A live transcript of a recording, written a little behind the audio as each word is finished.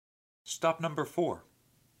Stop number 4.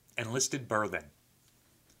 Enlisted Berthing.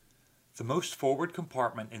 The most forward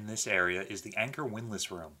compartment in this area is the anchor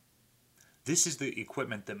windlass room. This is the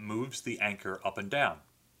equipment that moves the anchor up and down.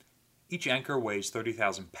 Each anchor weighs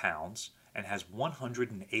 30,000 pounds and has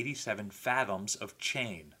 187 fathoms of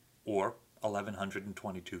chain, or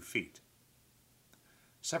 1,122 feet.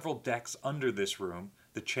 Several decks under this room,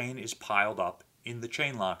 the chain is piled up in the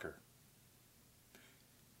chain locker.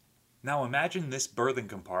 Now imagine this berthing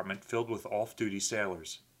compartment filled with off-duty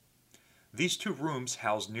sailors. These two rooms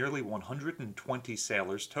house nearly 120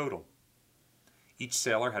 sailors total. Each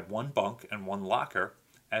sailor had one bunk and one locker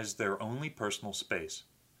as their only personal space.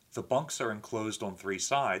 The bunks are enclosed on 3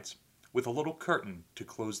 sides, with a little curtain to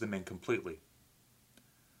close them in completely.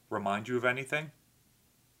 Remind you of anything?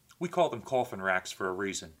 We call them coffin racks for a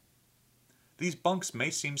reason. These bunks may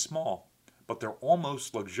seem small, but they're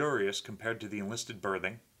almost luxurious compared to the enlisted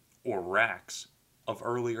berthing, or racks, of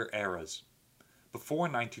earlier eras. Before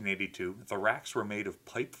 1982, the racks were made of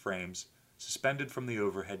pipe frames suspended from the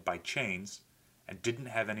overhead by chains and didn't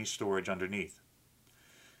have any storage underneath.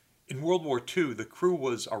 In World War II, the crew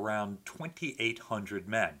was around 2,800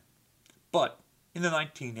 men, but in the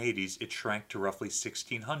 1980s it shrank to roughly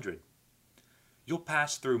 1,600. You'll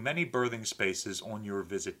pass through many berthing spaces on your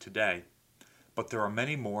visit today, but there are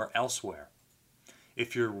many more elsewhere.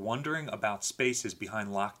 If you're wondering about spaces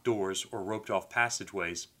behind locked doors or roped-off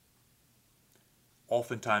passageways,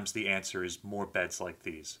 oftentimes the answer is more beds like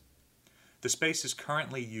these. The spaces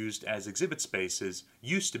currently used as exhibit spaces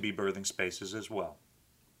used to be berthing spaces as well.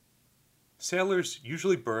 Sailors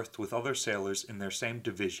usually berthed with other sailors in their same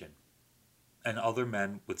division, and other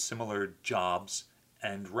men with similar jobs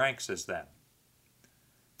and ranks as them.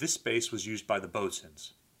 This space was used by the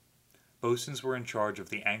boatswains. Boatswains were in charge of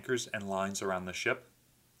the anchors and lines around the ship.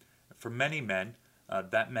 For many men,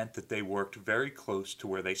 that meant that they worked very close to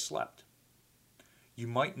where they slept. You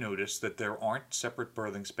might notice that there aren't separate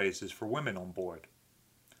berthing spaces for women on board.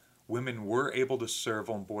 Women were able to serve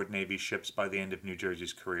on board Navy ships by the end of New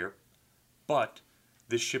Jersey's career, but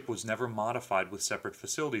this ship was never modified with separate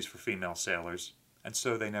facilities for female sailors, and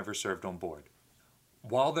so they never served on board.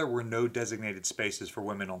 While there were no designated spaces for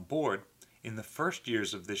women on board, in the first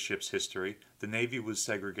years of this ship's history, the Navy was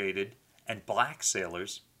segregated, and black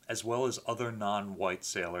sailors, as well as other non-white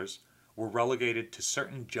sailors, were relegated to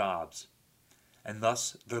certain jobs, and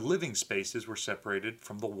thus their living spaces were separated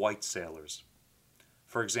from the white sailors.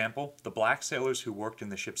 For example, the black sailors who worked in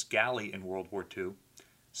the ship's galley in World War II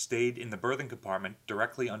stayed in the berthing compartment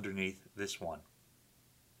directly underneath this one.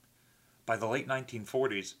 By the late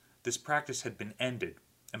 1940s, this practice had been ended,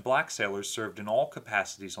 and black sailors served in all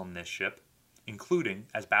capacities on this ship, including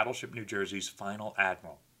as Battleship New Jersey's final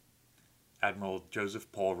admiral, Admiral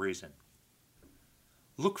Joseph Paul Reason.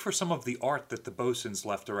 Look for some of the art that the boatswains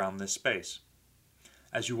left around this space.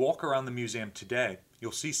 As you walk around the museum today,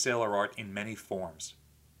 you'll see sailor art in many forms.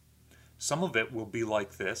 Some of it will be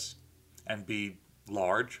like this and be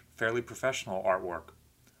large, fairly professional artwork.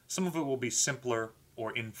 Some of it will be simpler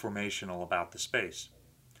or informational about the space.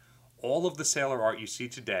 All of the sailor art you see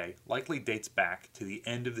today likely dates back to the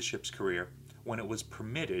end of the ship's career when it was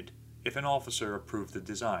permitted if an officer approved the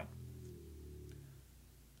design.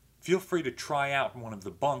 Feel free to try out one of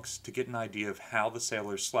the bunks to get an idea of how the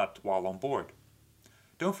sailors slept while on board.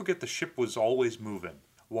 Don't forget the ship was always moving.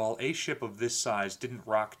 While a ship of this size didn't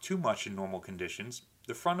rock too much in normal conditions,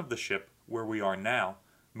 the front of the ship, where we are now,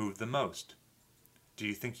 moved the most. Do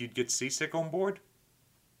you think you'd get seasick on board?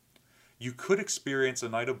 You could experience a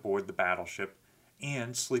night aboard the battleship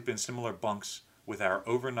and sleep in similar bunks with our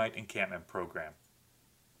overnight encampment program.